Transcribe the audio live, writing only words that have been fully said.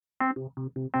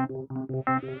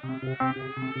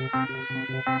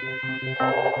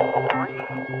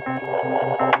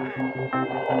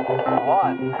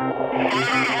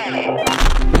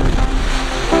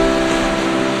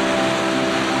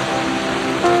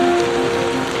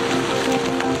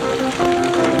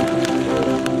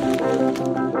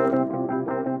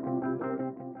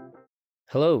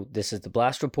Hello, this is the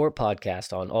Blast Report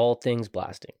podcast on all things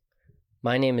blasting.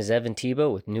 My name is Evan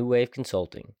Tebow with New Wave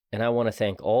Consulting, and I want to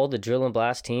thank all the drill and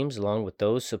blast teams along with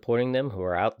those supporting them who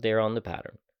are out there on the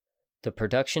pattern. The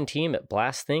production team at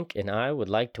Blast Think and I would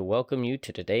like to welcome you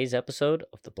to today's episode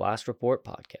of the Blast Report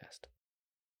podcast.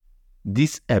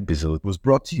 This episode was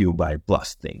brought to you by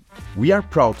Blast Think. We are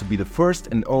proud to be the first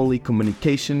and only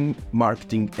communication,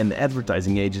 marketing, and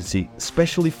advertising agency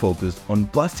specially focused on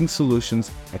blasting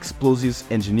solutions, explosives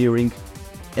engineering,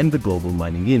 and the global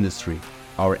mining industry.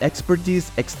 Our expertise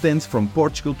extends from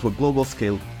Portugal to a global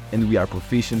scale, and we are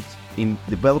proficient in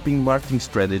developing marketing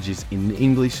strategies in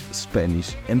English,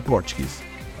 Spanish, and Portuguese.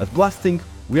 At Blast Think,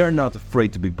 we are not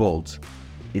afraid to be bold.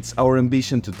 It's our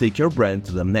ambition to take your brand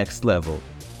to the next level.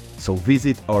 So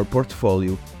visit our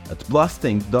portfolio at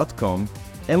blastthink.com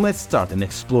and let's start an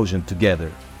explosion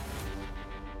together.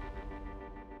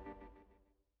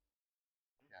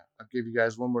 I'll give you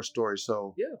guys one more story.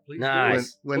 So Yeah, please.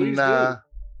 Nice. when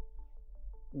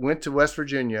went to West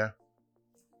Virginia,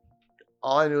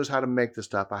 all I knew was how to make the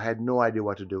stuff. I had no idea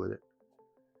what to do with it.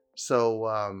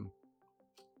 So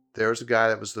there was a guy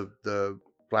that was the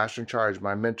blaster in charge,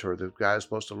 my mentor, the guy I was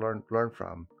supposed to learn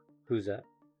from. Who's that?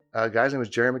 Guy's name was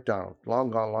Jerry McDonald. Long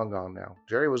gone now.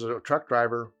 Jerry was a truck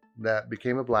driver that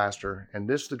became a blaster, and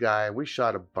this is the guy. We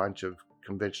shot a bunch of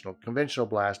conventional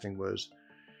blasting. Was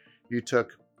you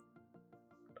took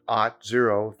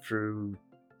 0 through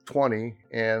 20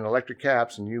 and electric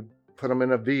caps, and you put them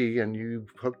in a V, and you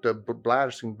hooked a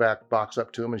blasting box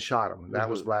up to them and shot them. That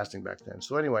was blasting back then.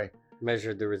 So anyway,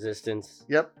 Measured the resistance.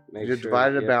 yep, Make you sure-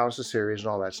 divided and yep. balanced the series and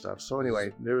all that stuff. So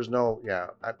anyway, there was no,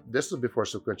 this is before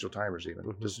sequential timers even.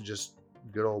 Mhm. This is just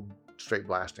good old straight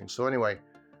blasting. So anyway,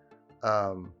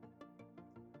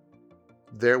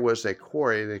 there was a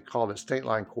quarry, they called it State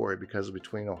Line Quarry because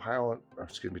between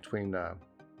between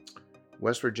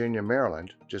West Virginia,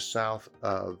 Maryland, just south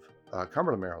of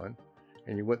Cumberland, Maryland,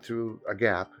 and you went through a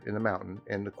gap in the mountain,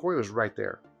 and the quarry was right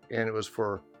there. And it was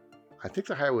for, I think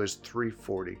the highway was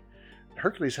 340.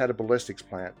 Hercules had a ballistics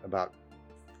plant about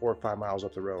 4 or 5 miles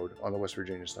up the road on the West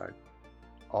Virginia side.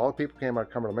 All the people came out of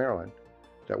Cumberland, Maryland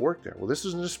that worked there. Well, this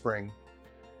was in the spring,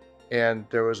 and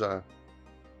there was the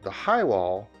high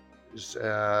wall is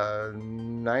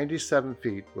 97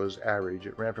 feet was average.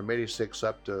 It ran from 86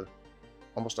 up to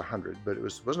almost 100, but it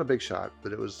wasn't a big shot,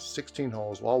 but it was 16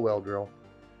 holes, all well drill,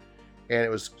 and it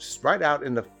was right out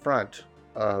in the front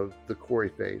of the quarry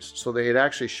face. So they had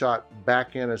actually shot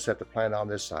back in and set the plant on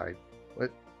this side.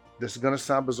 This is going to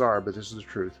sound bizarre, but this is the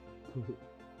truth.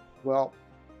 Well,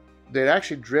 they'd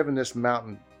actually driven this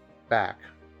mountain back,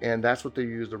 and that's what they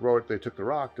used, the road, they took the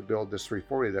rock to build this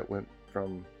 340 that went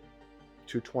from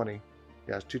 220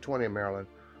 in Maryland,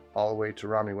 all the way to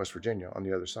Romney, West Virginia on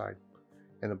the other side.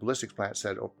 And the ballistics plant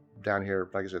said, down here,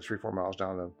 like I said, 3-4 miles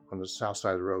down on the south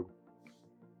side of the road.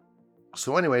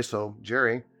 So anyway,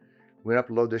 Jerry went up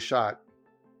to load this shot.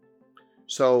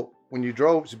 So when you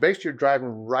drove, so basically you're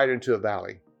driving right into a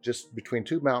valley, just between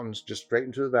two mountains, just straight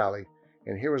into the valley.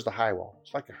 And here was the high wall.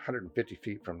 It's like 150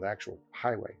 feet from the actual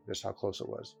highway. That's how close it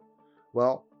was.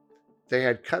 Well, they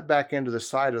had cut back into the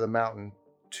side of the mountain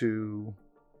to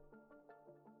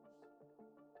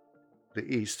the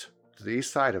east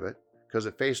side of it, because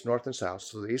it faced north and south.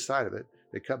 So the east side of it,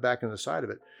 they cut back into the side of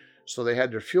it. So they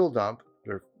had their fuel dump,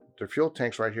 their fuel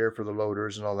tanks right here for the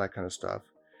loaders and all that kind of stuff.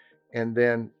 And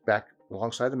then back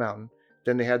alongside the mountain,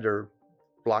 then they had their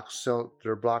block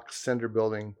cinder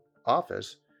building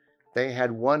office. They had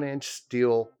 1-inch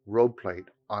steel road plate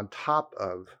on top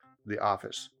of the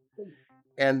office.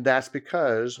 And that's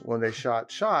because when they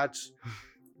shot shots,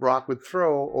 rock would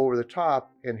throw over the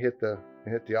top and hit the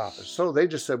office. So they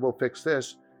just said, we'll fix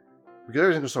this because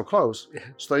everything was so close.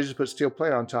 So they just put steel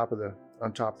plate on top of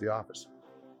the office.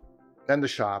 And the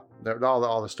shop,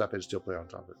 all the stuff had steel plate on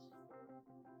top of it.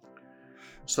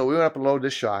 So we went up and loaded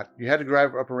this shot. You had to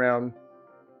drive up around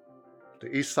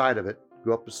the east side of it,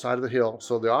 go up the side of the hill.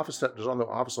 So the office, there's on the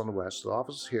office on the west. So the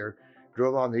office is here.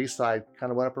 Drove on the east side,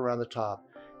 kind of went up around the top.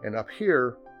 And up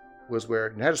here was where,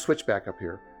 and it had a switchback up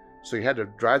here. So you had to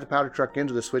drive the powder truck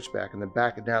into the switchback and then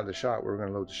back it down to the shot where we're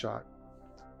going to load the shot.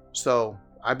 So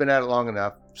I've been at it long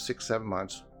enough, 6-7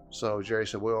 months. So Jerry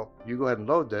said, well, you go ahead and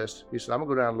load this. He said, I'm going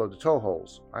to go down and load the toe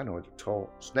holes. I know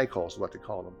what snake holes is what they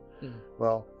call them. Mm-hmm.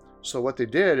 Well, So what they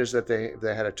did is that they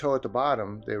had a toe at the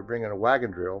bottom. They would bring in a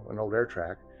wagon drill, an old air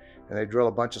track, and they drill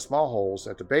a bunch of small holes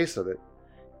at the base of it,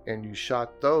 and you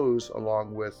shot those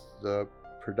along with the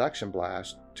production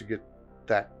blast to get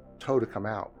that toe to come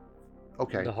out.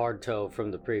 Okay. The hard toe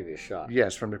from the previous shot.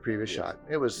 Yes, from the previous shot.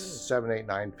 It was 7, 8,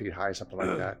 9 feet high, something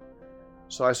like that.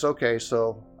 So I said, okay,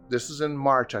 so this is in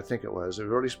March, I think it was. It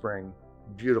was early spring,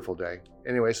 beautiful day.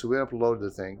 Anyway, so we uploaded the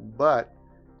thing, but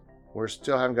we're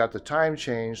still haven't got the time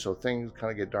change, so things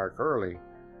kind of get dark early.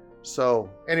 So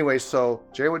anyway, so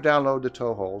Jerry would download the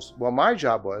toe holes. Well, my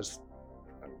job was,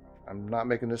 I'm not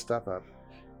making this stuff up,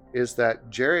 is that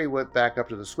Jerry went back up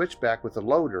to the switchback with the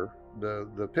loader,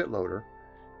 the pit loader,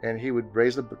 and he would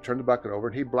turn the bucket over,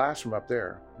 and he'd blast from up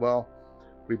there. Well,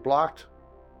 we blocked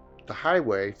the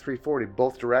highway 340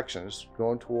 both directions,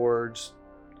 going towards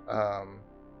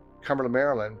Cumberland,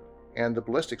 Maryland, and the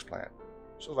ballistics plant.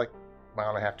 So it was like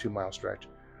a 1.5 2 mile stretch.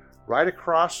 Right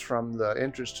across from the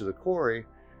entrance to the quarry,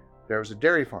 there was a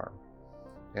dairy farm,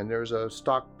 and there was a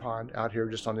stock pond out here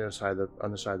just on the other side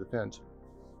of the fence.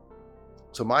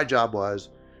 So my job was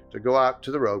to go out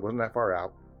to the road, wasn't that far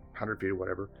out, 100 feet or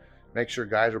whatever, make sure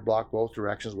guys are blocked both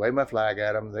directions, wave my flag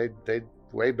at them, they'd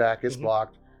wave back, it's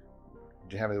blocked,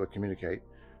 didn't have anyone to communicate.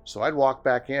 So I'd walk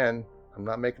back in, I'm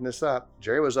not making this up,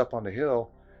 Jerry was up on the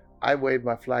hill, I waved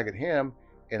my flag at him,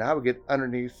 and I would get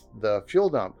underneath the fuel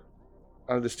dump,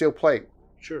 under the steel plate.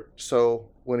 Sure. So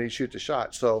when he'd shoot the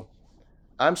shot. So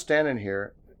I'm standing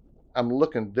here, I'm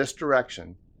looking this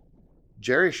direction,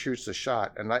 Jerry shoots the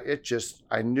shot, and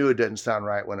I knew it didn't sound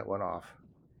right when it went off.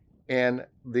 And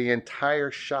the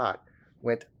entire shot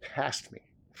went past me.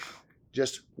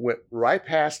 Just went right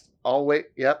past, all the way,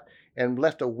 and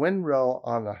left a windrow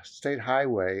on the state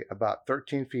highway about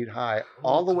 13 feet high,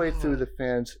 all the way through the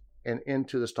fence and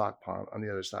into the stock pond on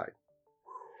the other side.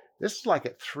 This is like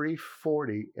at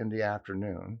 3:40 in the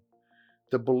afternoon.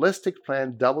 The ballistics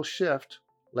plant double shift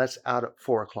lets out at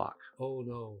 4 o'clock. Oh,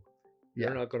 no. Yeah.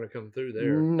 They're not going to come through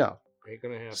there. No. Ain't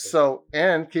going to happen. So,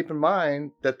 and keep in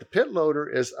mind that the pit loader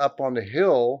is up on the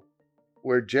hill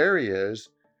where Jerry is.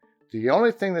 The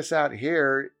only thing that's out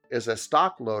here is a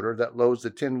stock loader that loads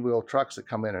the 10-wheel trucks that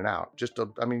come in and out.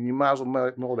 You might as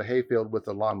well mow the hayfield with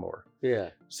a lawnmower. Yeah.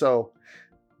 So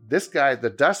this guy, the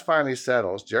dust finally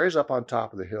settles. Jerry's up on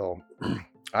top of the hill.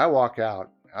 I walk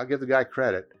out. I'll give the guy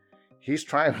credit. He's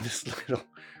trying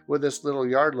with this little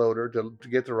yard loader to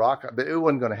get the rock, but it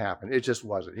wasn't going to happen. It just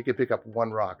wasn't. He could pick up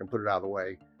one rock and put it out of the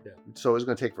way. Yeah. So it was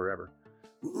going to take forever.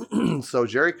 So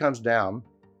Jerry comes down.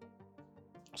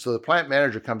 So the plant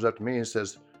manager comes up to me and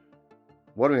says,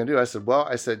 "What are we going to do?"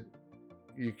 I said,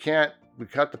 we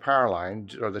cut the power line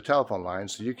or the telephone line,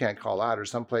 so you can't call out, or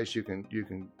someplace you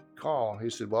can call. He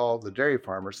said, well, the dairy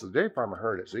farmer. So the dairy farmer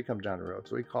heard it. So he comes down the road.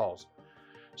 So he calls.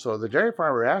 So the dairy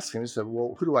farmer asked him, he said,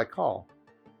 well, who do I call?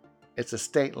 It's a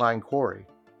state line quarry.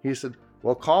 He said,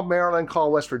 well, call Maryland,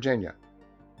 call West Virginia,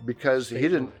 because he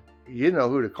didn't know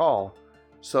who to call.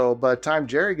 So by the time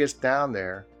Jerry gets down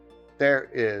there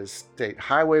is state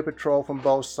highway patrol from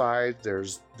both sides.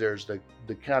 There's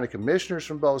the county commissioners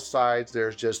from both sides.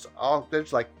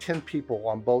 There's like 10 people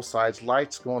on both sides,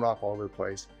 lights going off all over the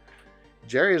place.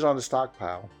 Jerry is on the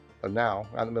stockpile now,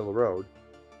 out in the middle of the road,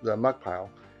 the muck pile,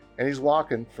 and he's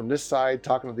walking from this side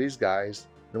talking to these guys,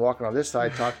 and walking on this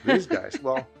side talking to these guys.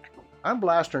 Well, I'm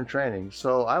blaster in training,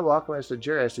 so I walk away. I said,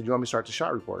 Jerry, you want me to start the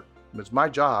shot report? It's my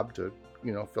job to,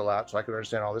 fill out so I can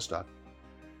understand all this stuff.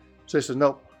 So he said,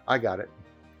 nope, I got it.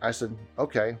 I said,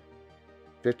 okay.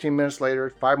 15 minutes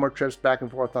later, 5 more trips back and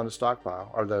forth on the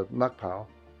stockpile or the muck pile.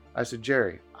 I said,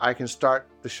 Jerry, I can start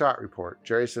the shot report.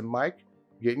 Jerry said, Mike,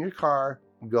 get in your car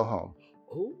and go home.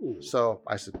 Oh. So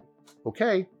I said,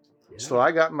 okay. Yeah. So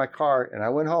I got in my car and I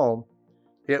went home.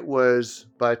 It was,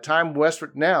 by the time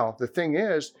now, the thing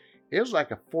is, it was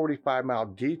like a 45-mile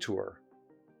detour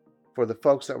for the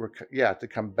folks that were, to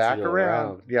come back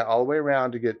around. Yeah, all the way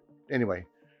around to get, anyway.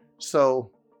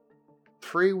 So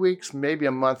 3 weeks, maybe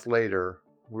a month later,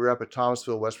 we were up at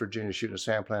Thomasville, West Virginia, shooting a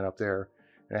sand plant up there,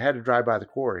 and I had to drive by the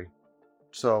quarry.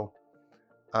 So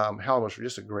Helen was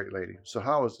just a great lady. So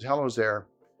Helen was there,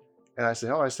 and I said,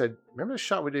 Helen, remember the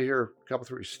shot we did here a couple,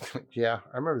 3 weeks? Yeah,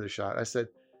 I remember the shot. I said,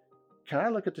 can I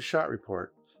look at the shot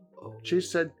report? Oh. She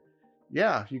said,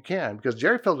 yeah, you can, because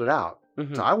Jerry filled it out.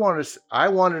 Mm-hmm. So I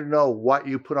wanted to know what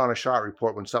you put on a shot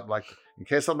report when in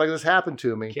case something like this happened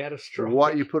to me, catastrophic,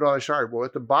 what you put on a shot report.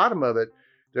 At the bottom of it,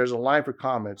 there's a line for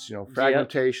comments,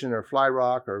 fragmentation or fly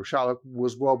rock or shot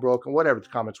was well broken, whatever the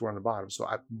comments were on the bottom. So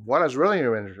what I was really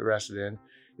interested in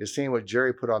is seeing what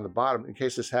Jerry put on the bottom. In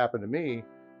case this happened to me,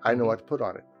 I know what to put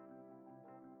on it.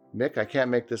 Mick, I can't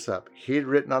make this up. He had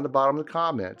written on the bottom of the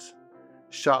comments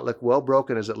shot looked well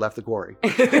broken as it left the quarry.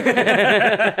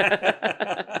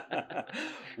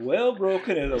 Well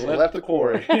broken as it Left left the the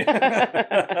quarry.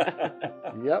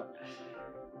 Yep.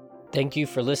 Thank you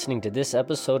for listening to this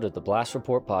episode of the Blast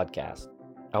Report podcast.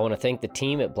 I want to thank the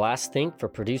team at Blast Think for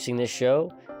producing this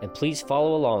show, and please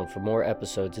follow along for more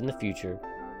episodes in the future,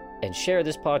 and share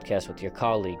this podcast with your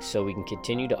colleagues so we can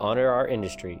continue to honor our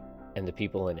industry and the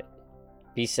people in it.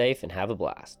 Be safe and have a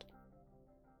blast.